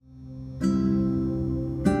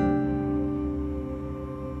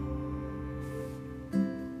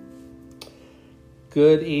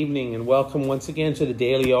Good evening and welcome once again to the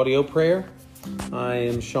Daily Audio Prayer. I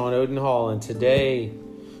am Sean Odenhall, and today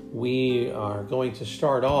we are going to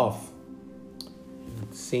start off.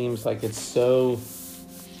 It seems like it's so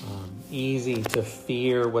easy to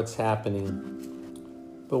fear what's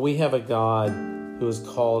happening, but we have a God who has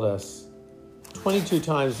called us 22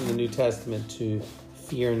 times in the New Testament to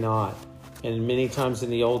fear not, and many times in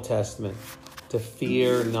the Old Testament to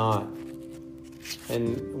fear not.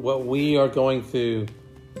 And what we are going through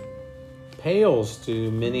pales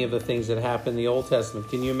to many of the things that happened in the Old Testament.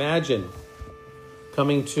 Can you imagine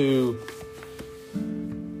coming to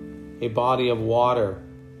a body of water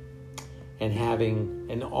and having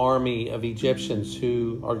an army of Egyptians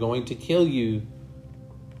who are going to kill you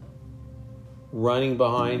running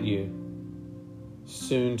behind you,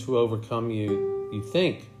 soon to overcome you, you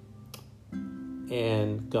think?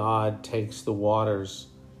 And God takes the waters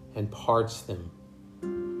and parts them,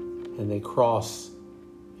 and they cross.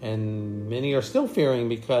 And many are still fearing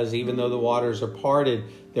because even though the waters are parted,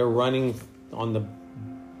 they're running on the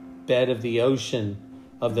bed of the ocean,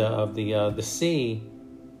 of the sea,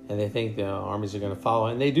 and they think the armies are going to follow.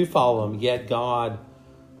 And they do follow them, yet God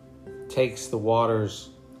takes the waters,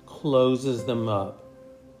 closes them up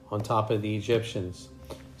on top of the Egyptians.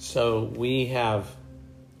 So we have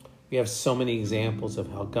so many examples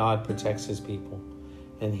of how God protects his people,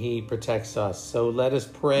 and he protects us. So let us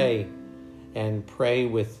pray, and pray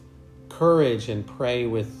with courage, and pray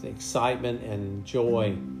with excitement and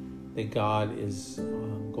joy that God is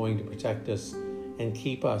going to protect us and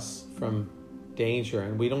keep us from danger.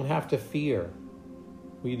 And we don't have to fear.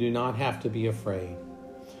 We do not have to be afraid.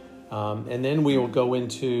 And then we will go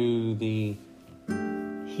into the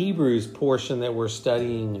Hebrews portion that we're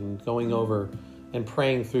studying and going over and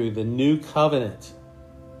praying through the new covenant.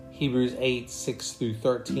 Hebrews 8, 6 through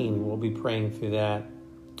 13. We'll be praying through that.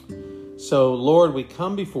 So, Lord, we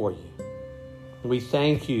come before you. We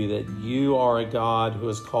thank you that you are a God who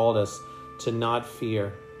has called us to not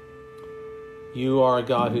fear. You are a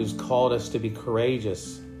God who's called us to be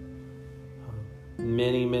courageous.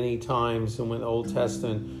 Many, many times in the Old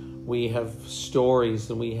Testament, we have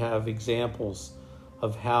stories and we have examples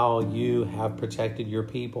of how you have protected your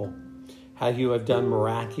people, how you have done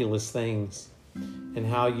miraculous things, and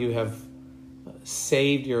how you have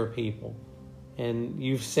saved your people. And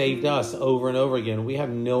you've saved us over and over again. We have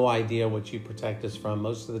no idea what you protect us from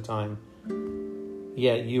most of the time.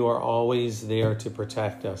 Yet you are always there to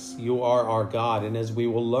protect us. You are our God. And as we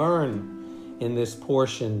will learn in this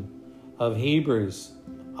portion of Hebrews,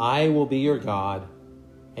 I will be your God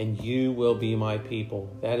and you will be my people.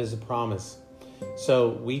 That is a promise.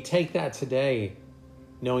 So we take that today,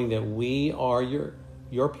 knowing that we are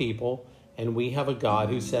your people, and we have a God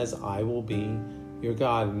who says, I will be your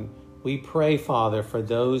God. And we pray, Father, for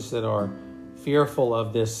those that are fearful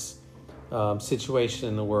of this situation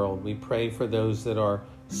in the world. We pray for those that are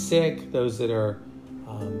sick, those that are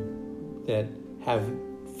that have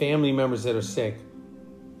family members that are sick,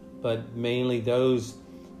 but mainly those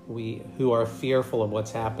who are fearful of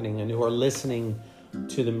what's happening and who are listening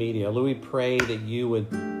to the media. Lord, we pray that you would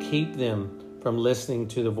keep them from listening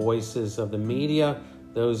to the voices of the media,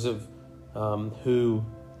 those of who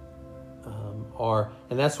are,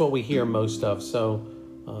 and that's what we hear most of. So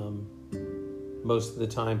most of the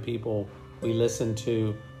time people we listen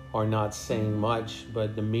to are not saying much,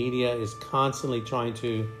 but the media is constantly trying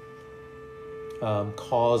to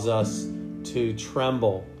cause us to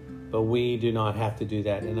tremble, but we do not have to do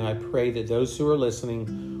that. And I pray that those who are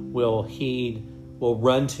listening will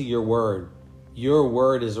run to your word. Your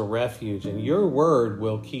word is a refuge, and your word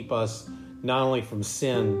will keep us not only from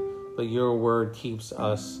sin, but your word keeps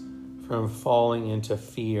us from falling into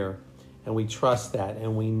fear. And we trust that,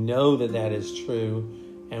 and we know that that is true,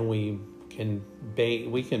 and we can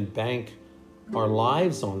bank our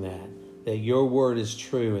lives on that your word is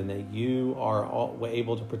true and that you are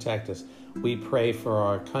able to protect us. We pray for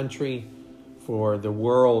our country, for the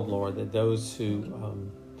world, Lord, that those who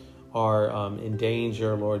are in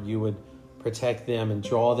danger, Lord, you would protect them and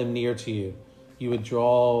draw them near to you. You would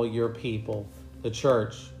draw your people, the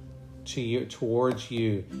church, towards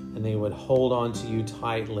you, and they would hold on to you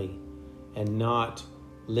tightly and not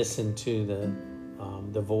listen to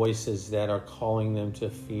the voices that are calling them to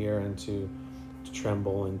fear and to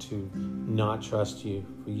tremble and to not trust you.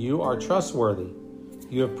 For you are trustworthy.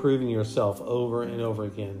 You have proven yourself over and over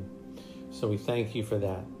again. So we thank you for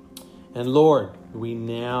that. And Lord, we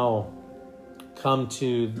now come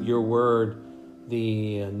to your word,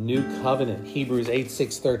 the new covenant, Hebrews 8,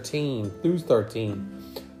 6, 13 through 13.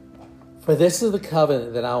 For this is the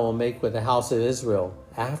covenant that I will make with the house of Israel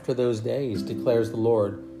after those days, declares the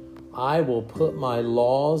Lord. I will put my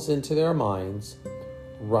laws into their minds,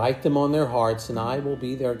 write them on their hearts, and I will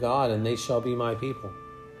be their God, and they shall be my people.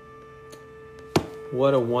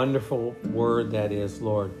 What a wonderful word that is,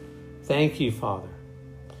 Lord. Thank you, Father.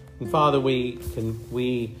 And Father, we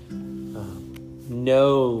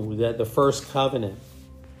know that the first covenant,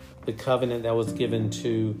 the covenant that was given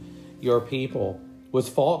to your people, was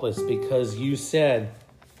faultless, because you said,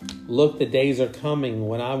 look, the days are coming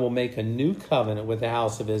when I will make a new covenant with the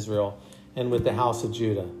house of Israel and with the house of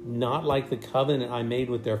Judah, not like the covenant I made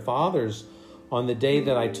with their fathers on the day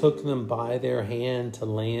that I took them by their hand to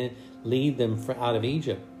lead them out of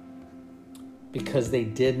Egypt. Because they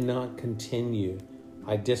did not continue,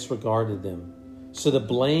 I disregarded them. So the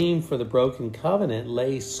blame for the broken covenant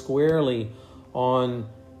lay squarely on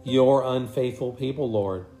your unfaithful people,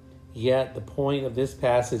 Lord. Yet the point of this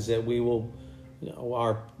passage that we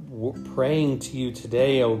are praying to you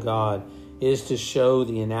today, O God, is to show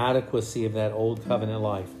the inadequacy of that old covenant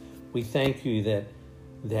life. We thank you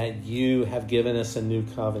that you have given us a new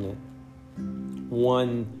covenant,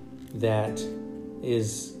 one that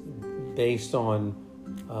is based on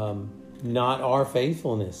not our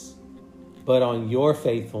faithfulness, but on your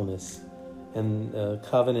faithfulness, and a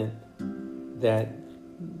covenant that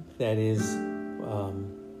is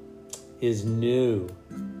new,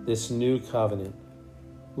 this new covenant.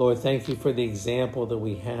 Lord, thank you for the example that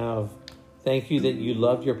we have. Thank you that you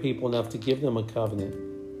loved your people enough to give them a covenant,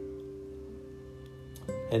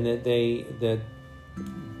 and that they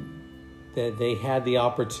had the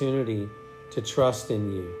opportunity to trust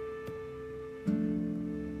in you.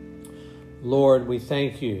 Lord, we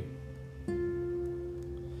thank you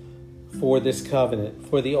for this covenant,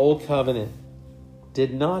 for the old covenant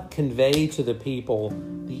did not convey to the people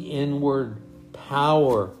the inward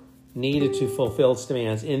power needed to fulfill its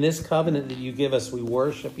demands. In this covenant that you give us, we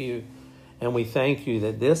worship you, and we thank you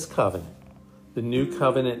that this covenant, the new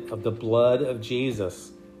covenant of the blood of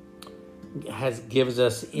Jesus, gives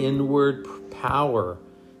us inward power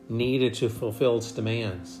needed to fulfill its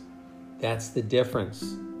demands. That's the difference.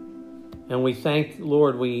 And we thank,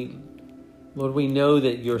 Lord, we know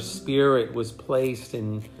that your Spirit was placed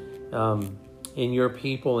in your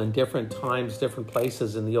people in different times, different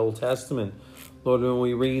places in the Old Testament. Lord, when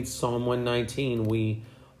we read Psalm 119, we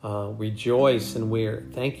rejoice, and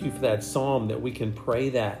thank you for that psalm, that we can pray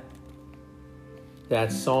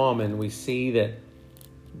that psalm, and we see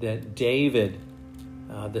that David,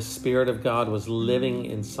 the Spirit of God was living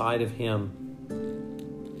inside of him,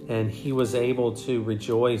 and he was able to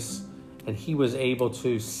rejoice, and he was able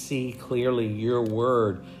to see clearly your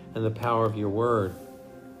word and the power of your word.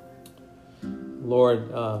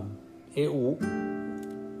 Lord, it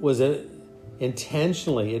was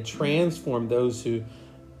intentionally, it transformed those who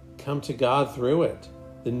come to God through it.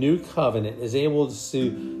 The new covenant is able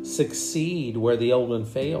to succeed where the old one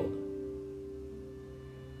failed.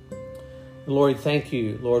 Lord, thank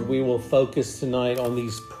you. Lord, we will focus tonight on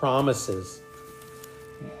these promises.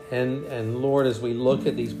 And Lord, as we look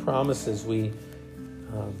at these promises, we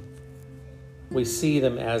see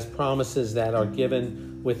them as promises that are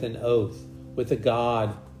given with an oath, with a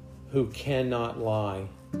God who cannot lie.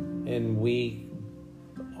 And we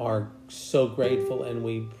are so grateful, and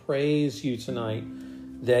we praise you tonight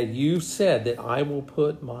that you said that I will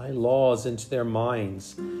put my laws into their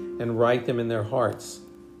minds and write them in their hearts.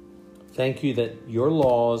 Thank you that your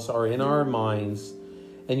laws are in our minds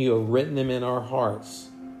and you have written them in our hearts.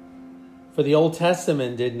 For the Old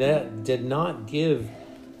Testament did not give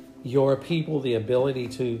your people the ability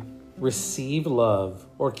to receive love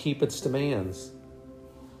or keep its demands.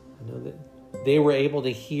 I know that they were able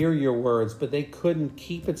to hear your words, but they couldn't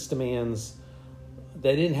keep its demands.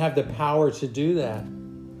 They didn't have the power to do that.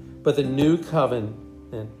 But the new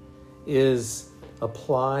covenant is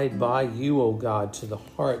applied by you, O God, to the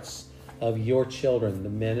hearts of your children, the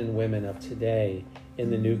men and women of today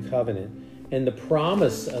in the new covenant. And the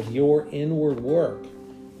promise of your inward work,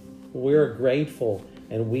 we're grateful,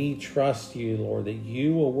 and we trust you, Lord, that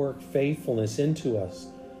you will work faithfulness into us,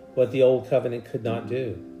 what the old covenant could not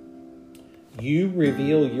do. You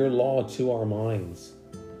reveal your law to our minds.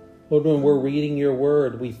 Lord, when we're reading your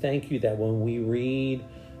word, we thank you that when we read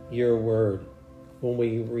your word, when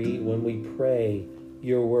we pray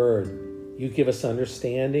your word, you give us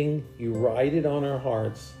understanding, you write it on our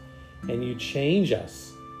hearts, and you change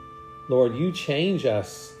us. Lord, you change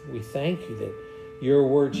us. We thank you that your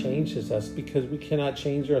word changes us, because we cannot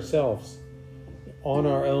change ourselves. On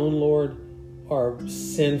our own, Lord, our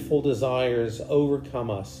sinful desires overcome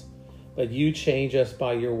us. But you change us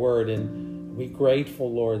by your word, and we're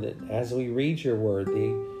grateful, Lord, that as we read your word,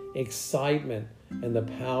 the excitement and the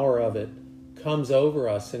power of it comes over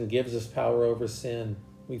us and gives us power over sin.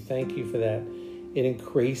 We thank you for that. It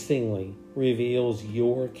increasingly reveals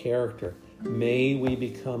your character. May we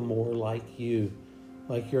become more like you,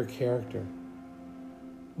 like your character.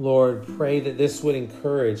 Lord, pray that this would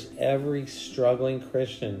encourage every struggling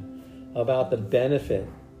Christian about the benefit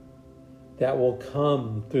that will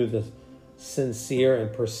come through the sincere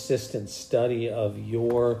and persistent study of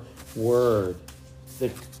your word. The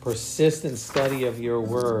persistent study of your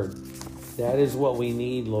word. That is what we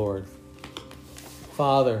need, Lord.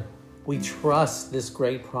 Father, we trust this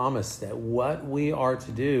great promise that what we are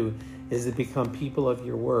to do is to become people of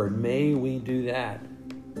your word. May we do that.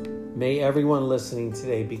 May everyone listening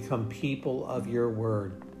today become people of your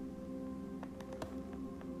word.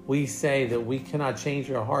 We say that we cannot change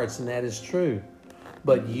our hearts, and that is true.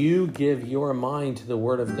 But you give your mind to the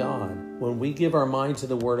word of God. When we give our mind to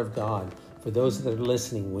the word of God, for those that are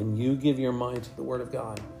listening, when you give your mind to the word of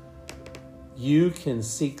God, you can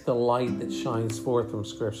seek the light that shines forth from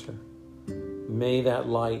Scripture. May that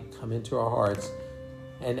light come into our hearts.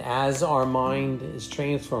 And as our mind is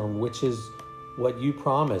transformed, which is what you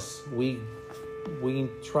promise, we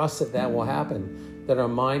trust that will happen, that our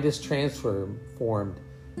mind is transformed.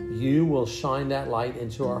 You will shine that light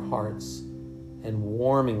into our hearts and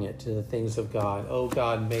warming it to the things of God. Oh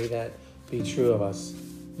God, may that be true of us.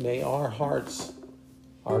 May our hearts,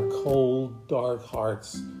 our cold, dark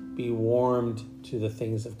hearts, be warmed to the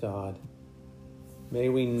things of God. May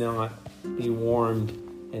we not be warmed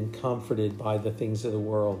and comforted by the things of the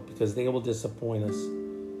world, because they will disappoint us.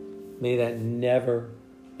 May that never,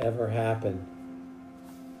 ever happen.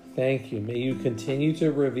 Thank you. May you continue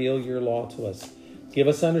to reveal your law to us. Give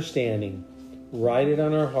us understanding. Write it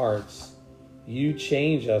on our hearts. You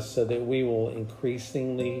change us so that we will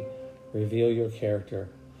increasingly reveal your character.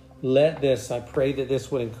 Let this, I pray that this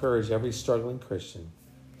would encourage every struggling Christian.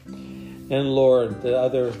 And Lord,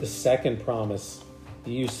 the second promise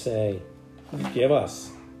you say, you give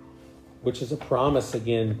us, which is a promise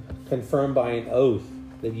again confirmed by an oath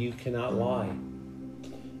that you cannot lie.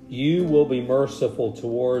 You will be merciful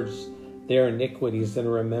towards their iniquities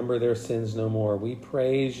and remember their sins no more. We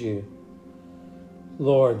praise you.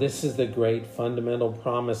 Lord, this is the great fundamental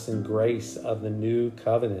promise and grace of the new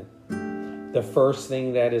covenant. The first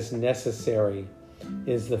thing that is necessary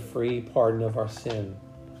is the free pardon of our sin.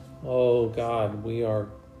 Oh God,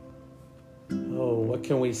 what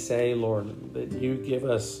can we say, Lord, that you give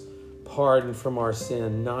us pardon from our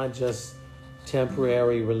sin, not just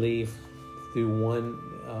temporary relief through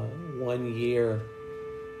one year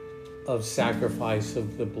of sacrifice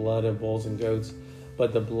of the blood of bulls and goats,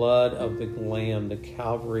 but the blood of the Lamb, the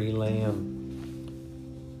Calvary Lamb.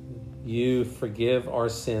 You forgive our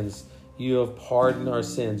sins. You have pardoned our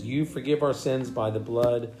sins. You forgive our sins by the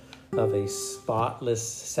blood of a spotless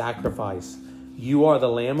sacrifice. You are the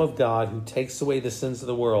Lamb of God who takes away the sins of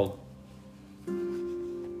the world.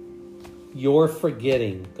 Your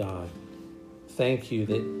forgetting, God. Thank you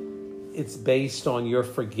that it's based on your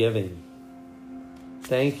forgiving.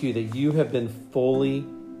 Thank you that you have been fully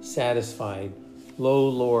satisfied. Lo,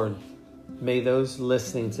 Lord, may those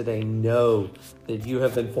listening today know that you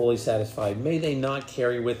have been fully satisfied. May they not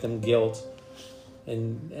carry with them guilt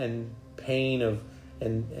and pain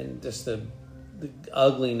and just the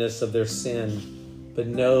ugliness of their sin, but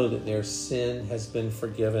know that their sin has been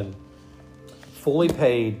forgiven, fully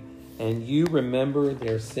paid, and you remember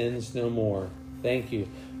their sins no more. Thank you.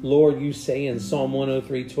 Lord, you say in Psalm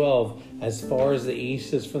 103:12, as far as the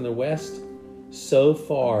east is from the west, so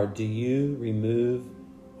far do you remove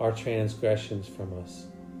our transgressions from us.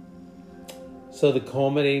 So the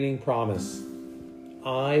culminating promise,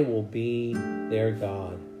 I will be their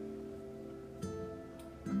God.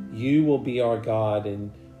 You will be our God,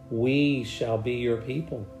 and we shall be your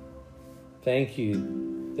people. Thank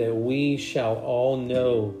you that we shall all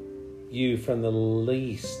know you from the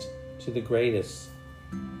least to the greatest.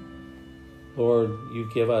 Lord, you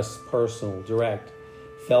give us personal, direct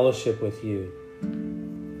fellowship with you.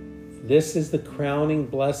 This is the crowning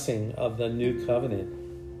blessing of the new covenant.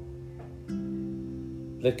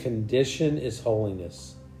 The condition is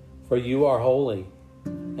holiness, for you are holy,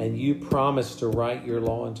 and you promise to write your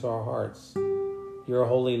law into our hearts, your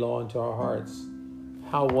holy law into our hearts.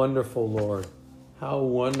 How wonderful, Lord. How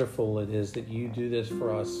wonderful it is that you do this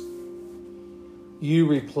for us. You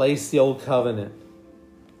replace the old covenant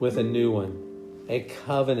with a new one, a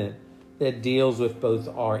covenant that deals with both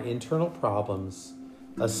our internal problems,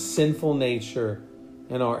 a sinful nature,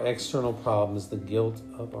 and our external problems, the guilt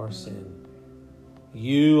of our sin.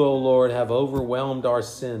 You, O Lord, have overwhelmed our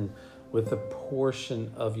sin with the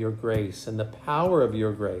portion of your grace and the power of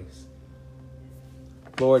your grace.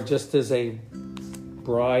 Lord, just as a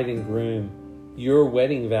bride and groom, your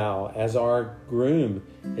wedding vow as our groom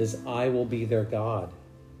is, I will be their God.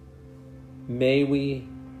 May we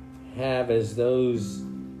have as those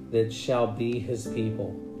that shall be his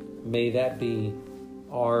people. May that be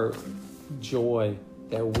our joy,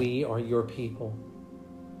 that we are your people.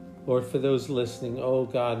 Lord, for those listening, oh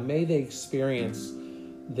God, may they experience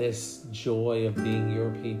this joy of being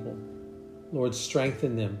your people. Lord,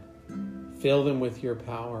 strengthen them. Fill them with your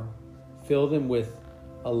power. Fill them with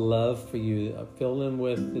a love for you. Fill them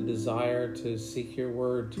with the desire to seek your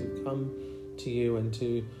word, to come to you and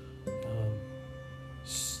to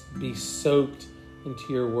be soaked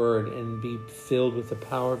into your word and be filled with the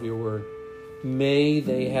power of your word. May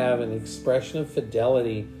they have an expression of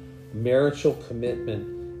fidelity, marital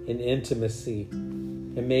commitment, and intimacy.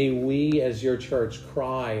 And may we as your church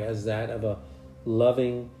cry as that of a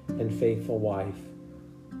loving and faithful wife.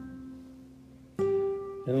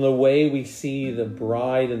 And the way we see the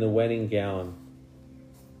bride in the wedding gown,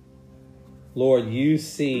 Lord, you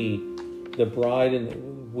see the bride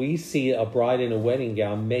and we see a bride in a wedding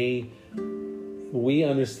gown. May we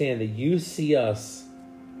understand that you see us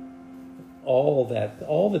all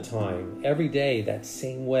the time, every day, that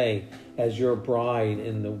same way as your bride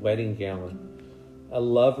in the wedding gown. A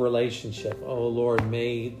love relationship. Oh Lord,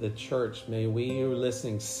 may the church, may we who are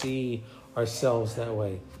listening see ourselves that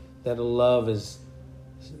way. That a love is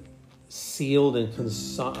sealed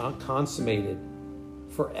and consummated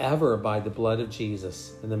forever by the blood of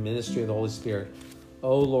Jesus and the ministry of the Holy Spirit.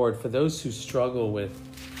 Oh Lord, for those who struggle with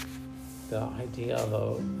the idea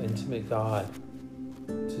of an intimate God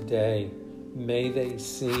today, may they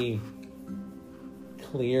see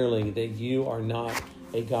clearly that you are not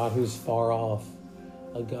a God who's far off,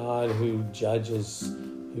 a God who judges,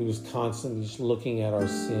 who's constantly looking at our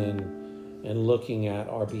sin and looking at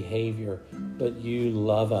our behavior, but you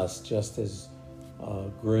love us just as a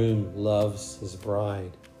groom loves his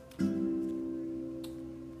bride.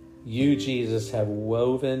 You, Jesus, have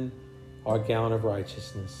woven our gown of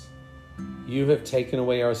righteousness. You have taken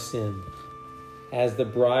away our sin. As the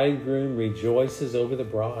bridegroom rejoices over the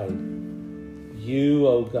bride, you,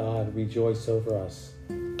 O God, rejoice over us.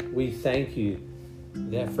 We thank you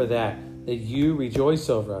that you rejoice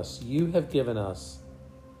over us. You have given us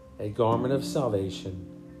a garment of salvation,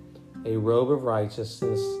 a robe of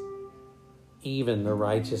righteousness, even the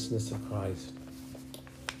righteousness of Christ.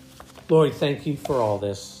 Lord, thank you for all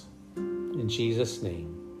this. In Jesus'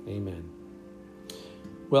 name, amen.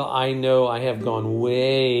 Well, I know I have gone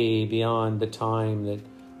way beyond the time that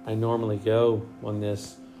I normally go on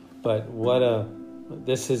this, but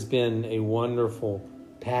this has been a wonderful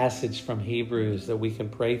passage from Hebrews that we can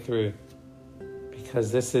pray through,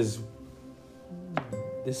 because this is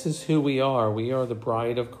who we are. We are the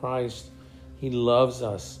bride of Christ. He loves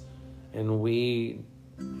us, and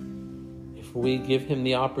if we give him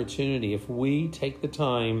the opportunity, if we take the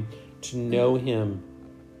time to know him,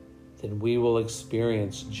 then we will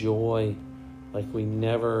experience joy like we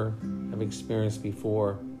never have experienced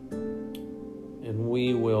before. And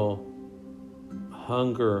we will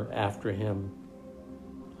hunger after him,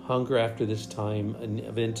 hunger after this time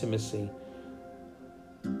of intimacy.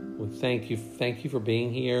 We thank you for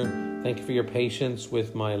being here. Thank you for your patience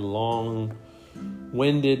with my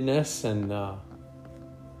long-windedness, and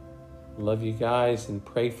love you guys and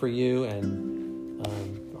pray for you and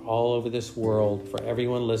all over this world, for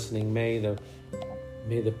everyone listening. May the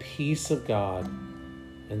peace of God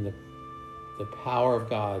and the power of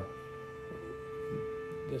God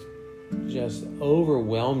just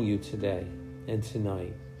overwhelm you today and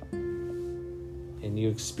tonight, and you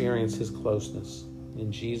experience his closeness.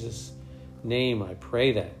 In Jesus' name, I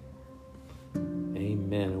pray that.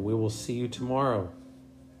 Amen. And we will see you tomorrow.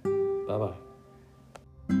 Bye-bye.